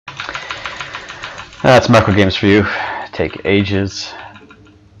That's macro games for you. Take ages.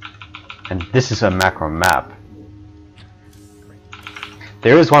 And this is a macro map.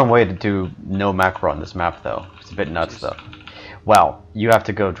 There is one way to do no macro on this map, though. It's a bit nuts, though. Well, you have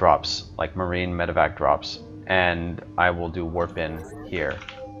to go drops, like marine medevac drops, and I will do warp in here.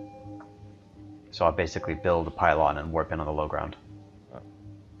 So I'll basically build a pylon and warp in on the low ground.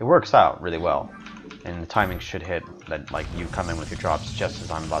 It works out really well, and the timing should hit that, like, you come in with your drops just as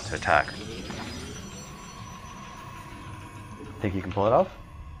I'm about to attack. Think you can pull it off?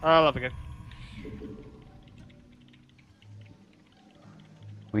 I'll have a go.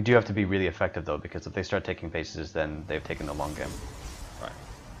 We do have to be really effective, though, because if they start taking bases, then they've taken the long game. Right.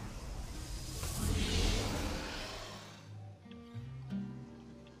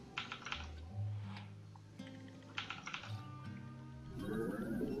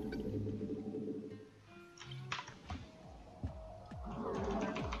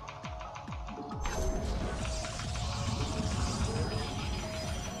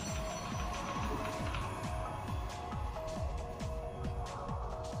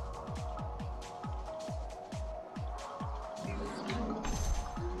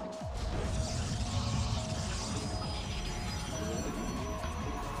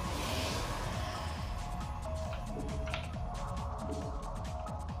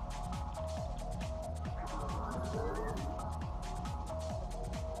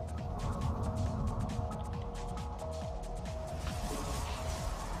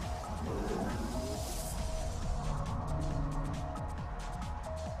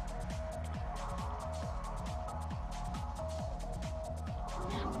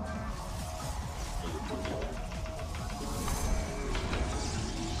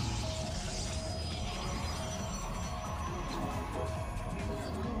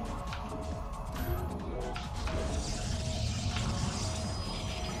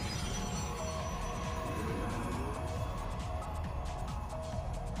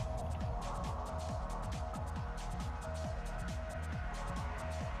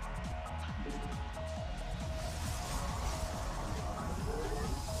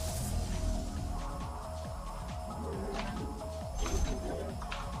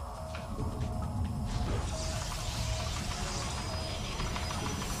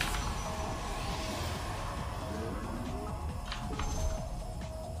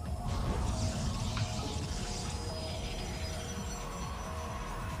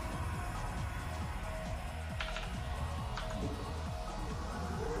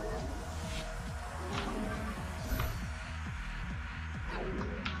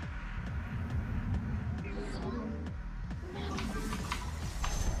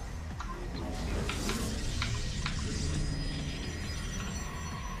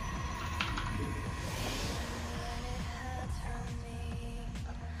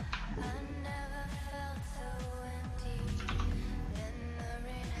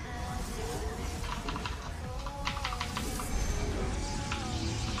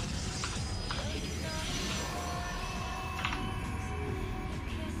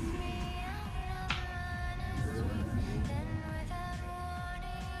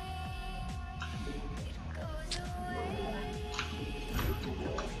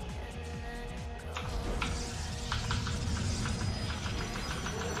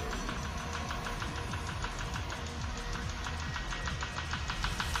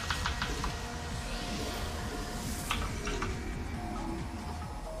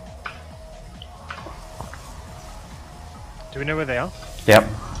 Do we know where they are? Yep.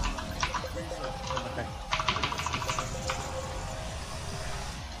 Okay.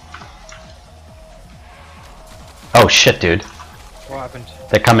 Oh shit, dude. What happened?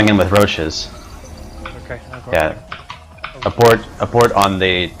 They're coming in with roaches. Okay, I've got Yeah. Abort on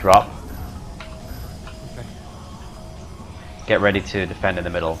the drop. Okay. Get ready to defend in the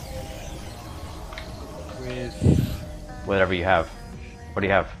middle. With Whatever you have. What do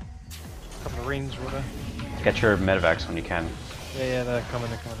you have? a couple of rings, rather. Get your medevacs when you can. Yeah, they're coming,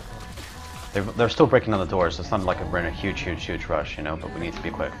 they're coming. They're still breaking on the doors, so it's not like we're in a huge rush, you know, but we need to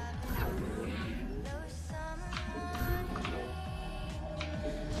be quick.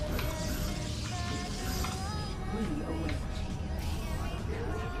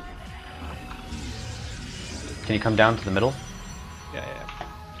 Can you come down to the middle? Yeah.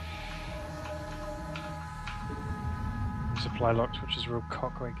 Supply locked, which is a real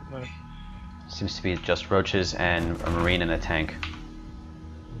cockwake at the moment. Seems to be just roaches and a marine and a tank.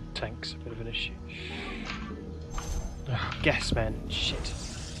 Tank's a bit of an issue. Ugh, gas, man. Shit.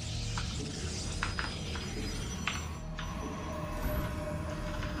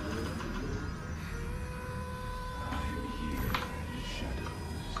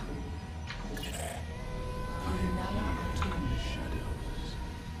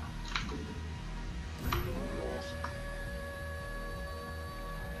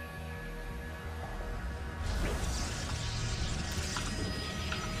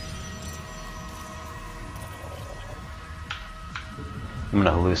 I'm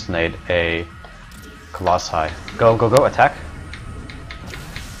gonna hallucinate a Colossi. Go, go, go, attack!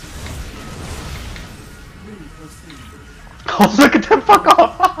 Oh, look at them, fuck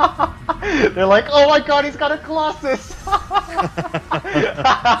off! They're like, oh my god, he's got a Colossus!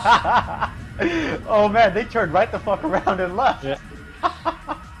 Oh man, they turned right the fuck around and left! Yeah.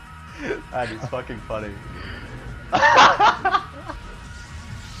 That is fucking funny.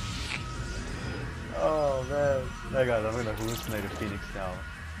 Oh man. Hang on, I'm gonna hallucinate a Phoenix now.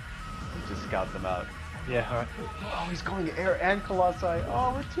 And just scout them out. Yeah, alright. Oh, he's going air and Colossi.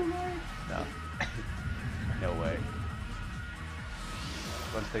 Oh, we're too late. No. No way.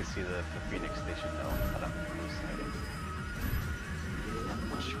 Once they see the Phoenix, they should know that I'm hallucinating.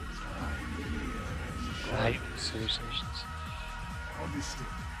 I hate these hallucinations.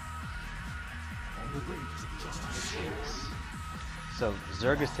 So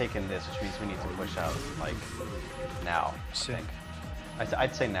Zerg is taking this, which means we need to push out like now. I Sick. think.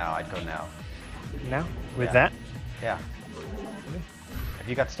 I'd say now. I'd go now. Now? With Yeah. that? Yeah. Have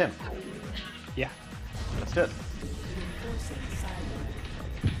you got stim? Yeah. Let's do it.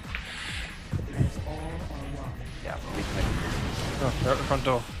 Yeah, we can make Oh, they're at the front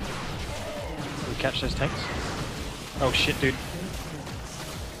door. Can we catch those tanks? Oh shit, dude.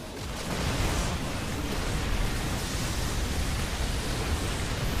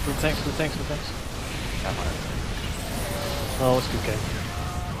 Good tanks, good tanks, good tanks. that one. Oh, it's a good game.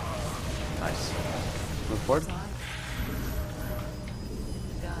 Nice. Move forward.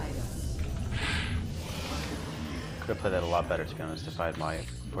 Could have played that a lot better, to be honest, if I had my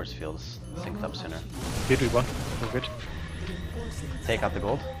force fields synced up sooner. Did we won? We're good. Take out the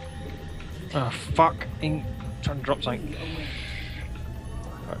gold. Oh, fuck. Trying to drop something.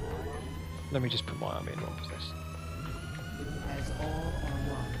 Right. Let me just put my army in one position.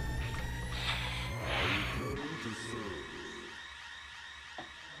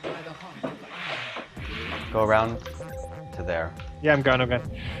 Go around to there. Yeah, I'm going, I'm going.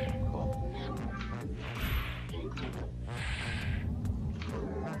 Cool.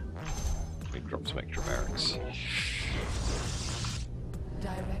 We drop some extra barracks.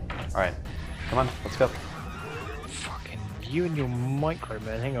 Alright. Come on, let's go. Fucking you and your micro,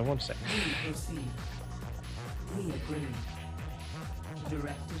 man. Hang on one sec.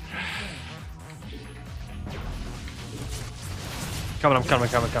 Coming, I'm coming,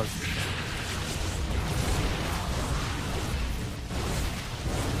 coming, coming.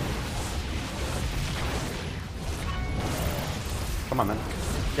 Come on, man.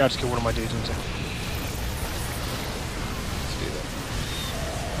 Yeah, I just killed one of my dudes in a sec. Let's do that.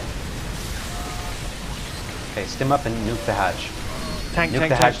 Okay, stim up and nuke the hatch. Tank, Nuke tank,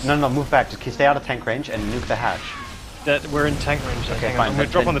 the hatch. tank. No, no, move back. Just stay out of tank range and nuke the hatch. We're in tank range. Then. Okay, Hang fine. on. I'm gonna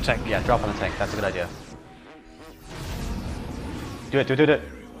drop on the tank. Yeah, drop on the tank. That's a good idea. Do it, do it, do it.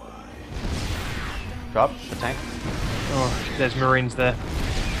 Drop the tank. Oh, there's marines there.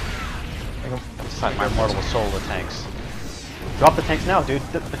 Hang on. It's like my mortal was solo the tanks. Drop the tanks now, dude.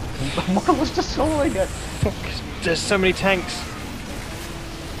 The mortal was just soloing it. Fuck, there's so many tanks.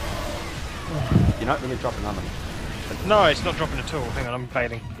 You're not really dropping on them. No, it's not dropping at all. Hang on, I'm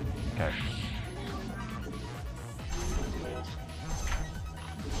failing. Okay.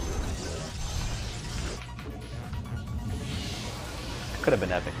 Could have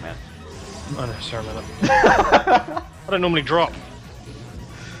been epic, man. Oh no, sorry about that. I don't normally drop.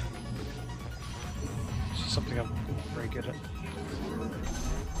 It's just something I'm very good at.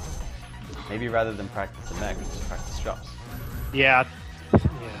 Maybe rather than practice the mech, just practice drops. Yeah. Yeah.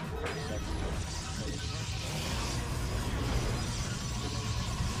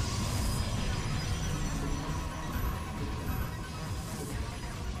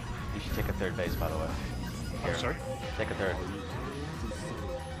 You should take a third base, by the way. Here. I'm sorry? Take a third.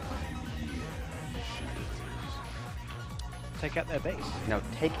 Take out their base. No,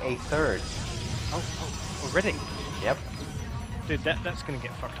 take a third. Oh, already? Yep. Dude, that's gonna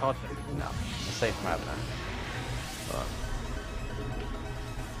get fucked hard then. No, it's a safe map now.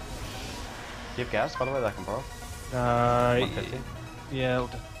 Do you have gas, by the way, that I can borrow? 150? Yeah, I'll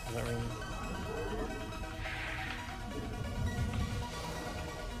do that ring.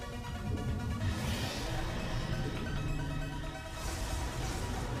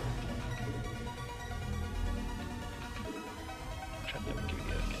 Try to never give you a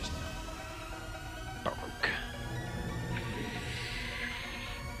gas now. Baroque.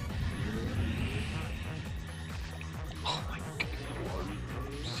 Oh my god.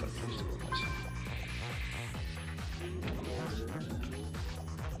 So pleased to win this.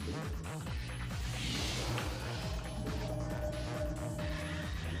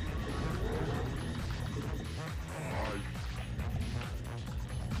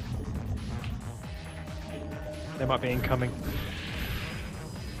 They might be incoming.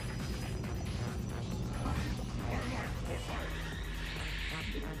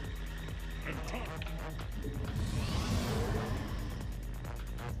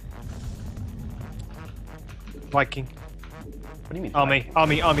 Viking. What do you mean? Army.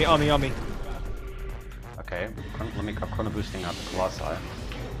 Okay, let me chrono boosting out the Colossi. I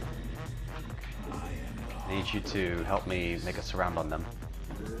need you to help me make a surround on them.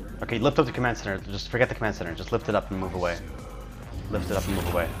 Okay, lift up the command center. Just forget the command center. Just lift it up and move away. Lift it up and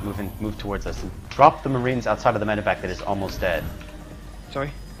move away. Move towards us. And drop the Marines outside of the medevac that is almost dead.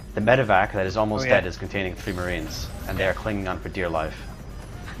 Sorry? The medevac that is almost yeah. dead is containing 3 Marines, and they are clinging on for dear life.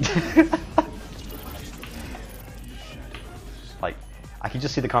 Like, I can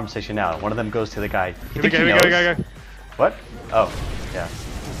just see the conversation now. One of them goes to the guy. Here we go. What? Oh, yeah.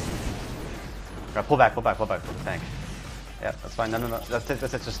 Right, pull back, for the tank. Yeah, that's fine. No. That's it.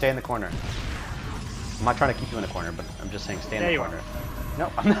 Just stay in the corner. I'm not trying to keep you in the corner, but I'm just saying stay in the corner.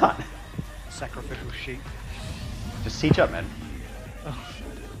 No, I'm not. Sacrificial sheep. Just siege up, man. Oh.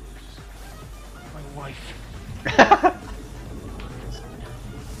 My wife.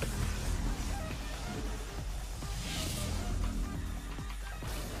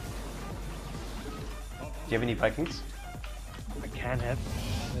 Do you have any Vikings? I can have.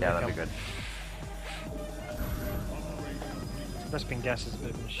 Yeah, that'd be good. Resping gas is a bit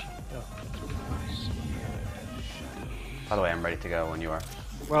of an issue. Oh. By the way, I'm ready to go when you are.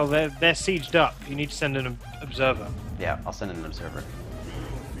 Well, they're sieged up. You need to send an observer. Yeah, I'll send in an observer.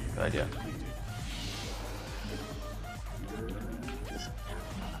 Good idea.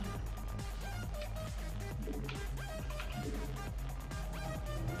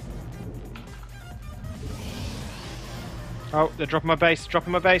 Oh, they're dropping my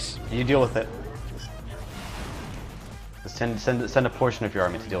base. You deal with it. Just send a portion of your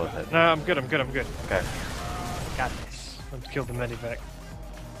army to deal with it. No, I'm good. Okay. Got this. Let's kill the medevac.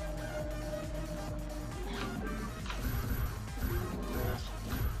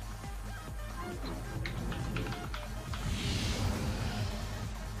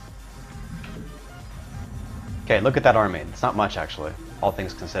 Okay, look at that army. It's not much, actually, all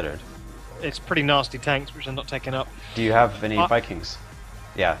things considered. It's pretty nasty tanks, which are not taking up. Do you have any Vikings?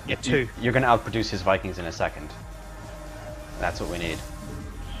 Yeah. Yeah, 2. You're gonna outproduce his Vikings in a second. That's what we need.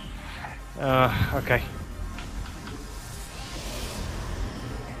 Okay.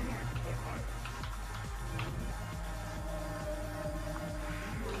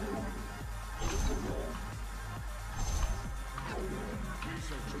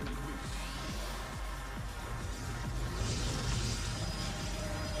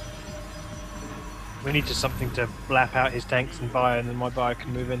 We need just something to blap out his tanks and buy, and then my buyer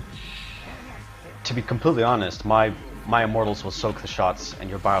can move in. To be completely honest, my immortals will soak the shots, and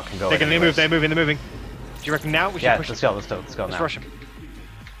your bio can go. They're moving. Do you reckon now we should push? Let's go now. Let's rush him.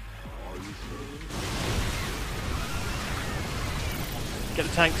 Get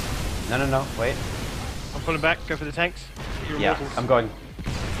the tanks. No, wait. I'm pulling back. Go for the tanks. Your Yeah, immortals. I'm going.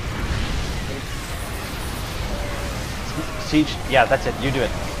 Siege. Yeah, that's it. You do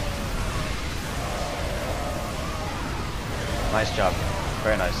it. Nice job.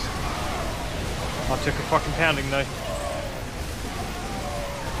 Very nice. I took a fucking pounding though.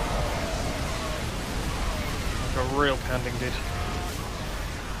 Took a real pounding, dude.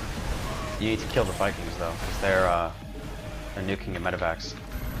 You need to kill the Vikings though, because they're nuking your medevacs.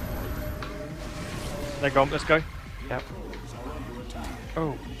 They're gone. Let's go. Yep.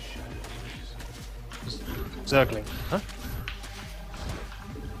 Oh. Zergling. Huh?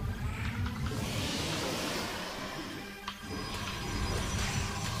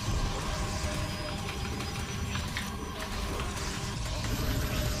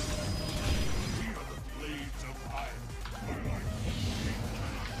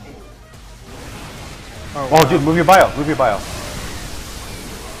 Oh, wow. Dude, move your bio.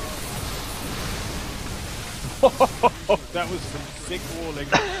 That was some sick walling.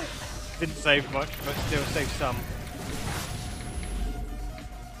 Didn't save much, but still saved some.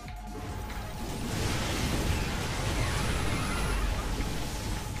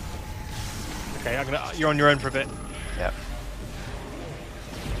 Okay, you're on your own for a bit. Yep.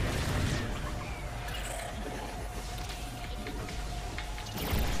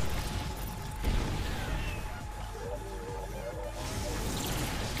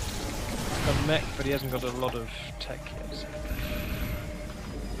 Mech, but he hasn't got a lot of tech yet. So.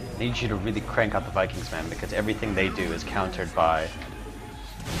 I need you to really crank out the Vikings, man, because everything they do is countered by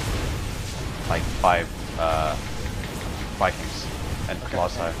like 5 Vikings and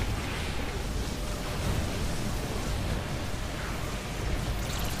Colossi.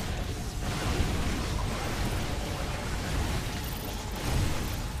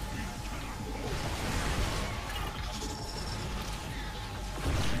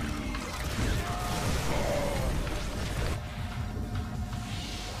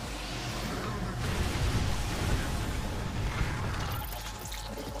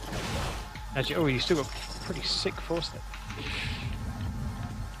 Actually, oh, you still got pretty sick force there.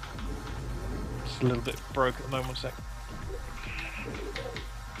 Just a little bit broke at the moment, 1 sec.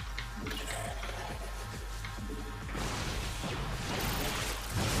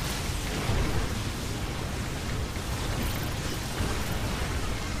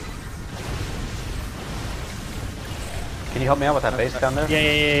 Can you help me out with that base down there?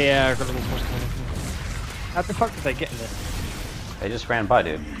 Yeah. I've got a little force coming in. How the fuck did they get in there? They just ran by,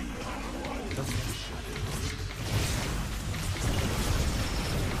 dude.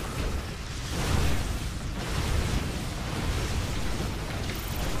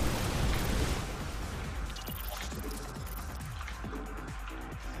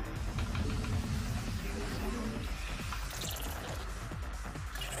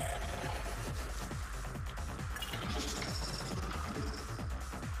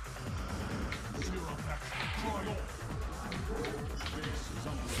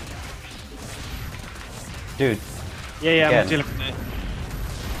 Dude. Yeah, again. I'm dealing with it.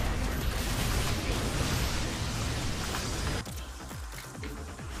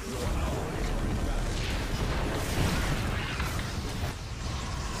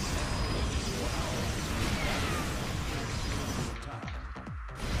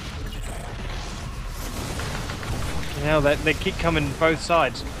 Now they keep coming both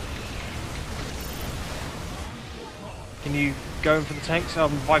sides. Can you go in for the tanks?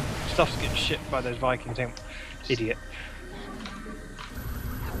 My stuff's getting shit by those Vikings. Idiot.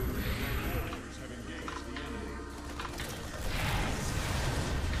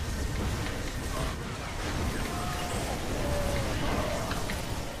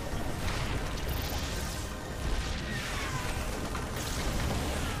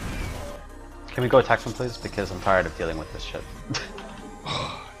 Can we go attack them, please? Because I'm tired of dealing with this shit.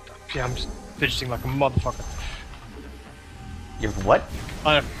 Yeah, I'm just fidgeting like a motherfucker. You're what?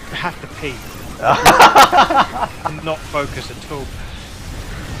 I have to pee. I'm not focused at all.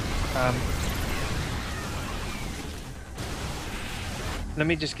 Let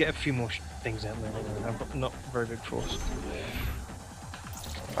me just get a few more things out there. I've got not very big force.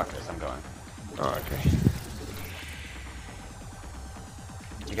 Fuck this, I'm going. Oh, okay.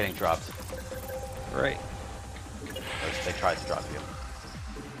 You're getting dropped. Right. Or they tried to drop you.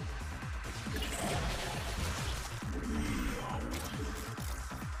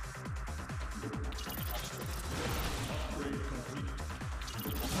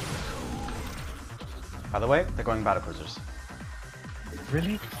 By the way, they're going battle cruisers.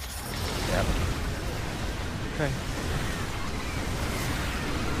 Really? Yeah. Okay.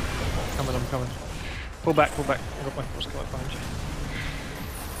 I'm coming. Pull back. I've got my force coming behind you.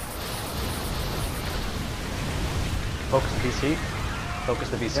 Focus the BC. Focus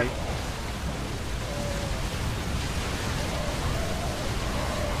the BC. Yep.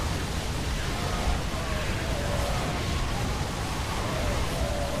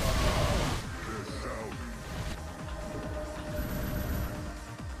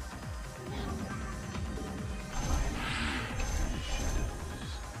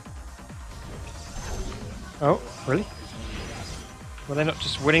 Oh, really? Were they not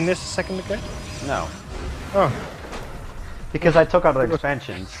just winning this a second ago? No. Oh. Because I took out the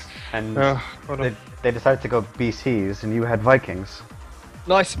expansions, and they decided to go BCs, and you had Vikings.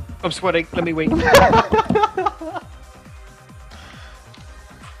 Nice. I'm sweating. Let me wink.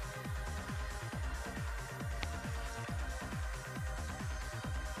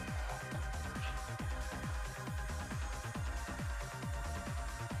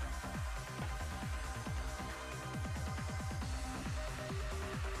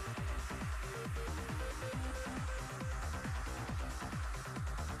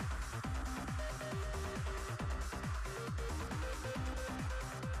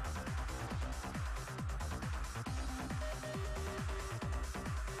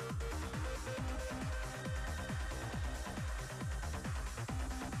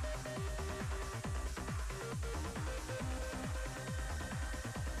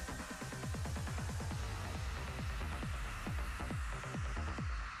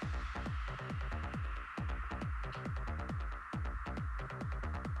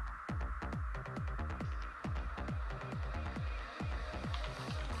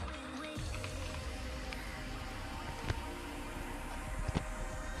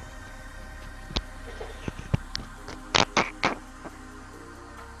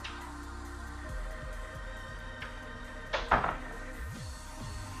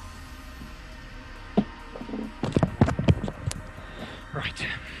 Right.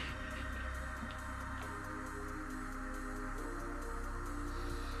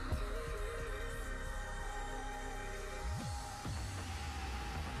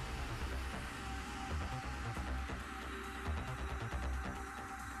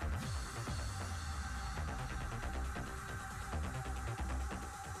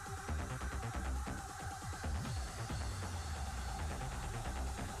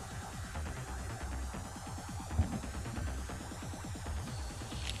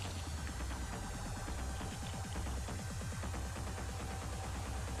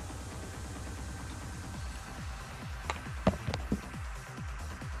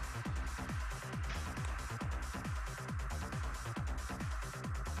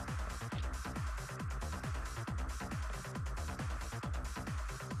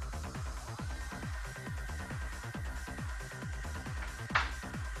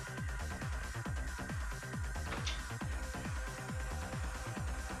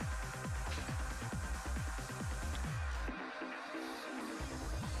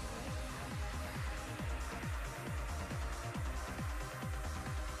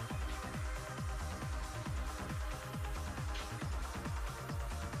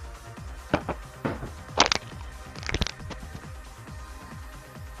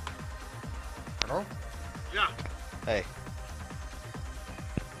 Carl? Yeah. Hey.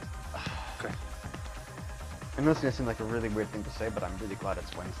 Okay. I know it's gonna seem like a really weird thing to say, but I'm really glad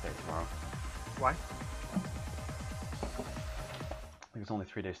it's Wednesday tomorrow. Why? It's only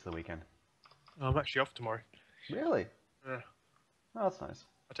 3 days to the weekend. Oh, I'm actually off tomorrow. Really? Yeah. Oh, that's nice.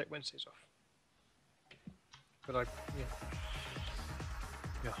 I take Wednesdays off. But yeah.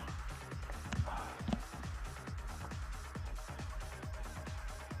 Yeah.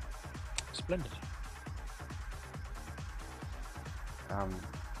 Splendid.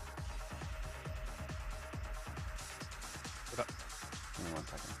 What up? Give me 1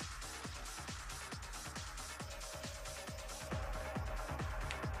 second.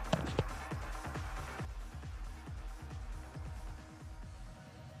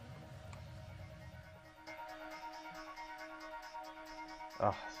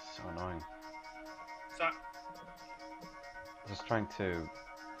 Oh, this is so annoying. So, Just trying to...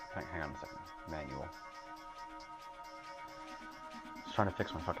 Hang on a second. Manual. Just trying to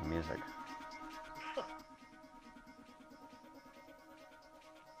fix my fucking music.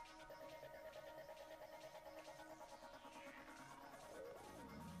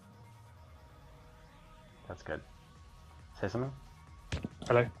 That's good. Say something?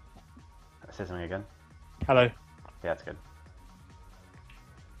 hello. Say something again? Hello. Yeah, that's good.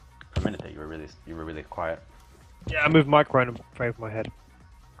 For a minute there, you were really quiet. Yeah, I moved micro and frame of my head.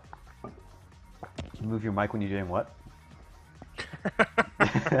 You move your mic when you're doing what?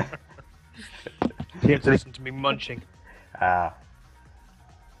 You have to listen to me munching. Ah.